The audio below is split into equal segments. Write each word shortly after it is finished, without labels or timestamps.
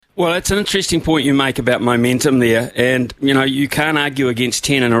Well, it's an interesting point you make about momentum there, and you can't argue against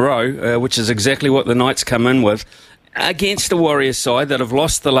 10 in a row, which is exactly what the Knights come in with, against the Warriors side that have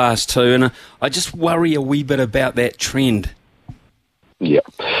lost the last two, and I just worry a wee bit about that trend. Yeah,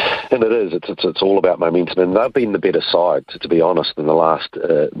 and it is. It's all about momentum, and they've been the better side, to be honest, in the last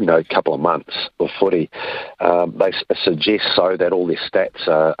couple of months of footy. They suggest so that all their stats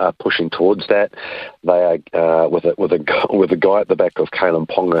are pushing towards that. They are with a guy at the back of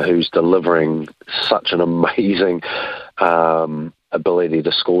Ponga who's delivering such an amazing ability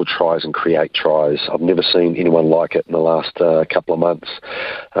to score tries and create tries. I've never seen anyone like it in the last couple of months.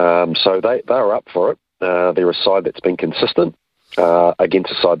 So they're up for it. They're a side that's been consistent.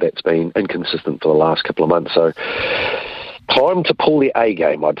 Against a side that's been inconsistent for the last couple of months. So time to pull the A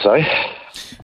game, I'd say.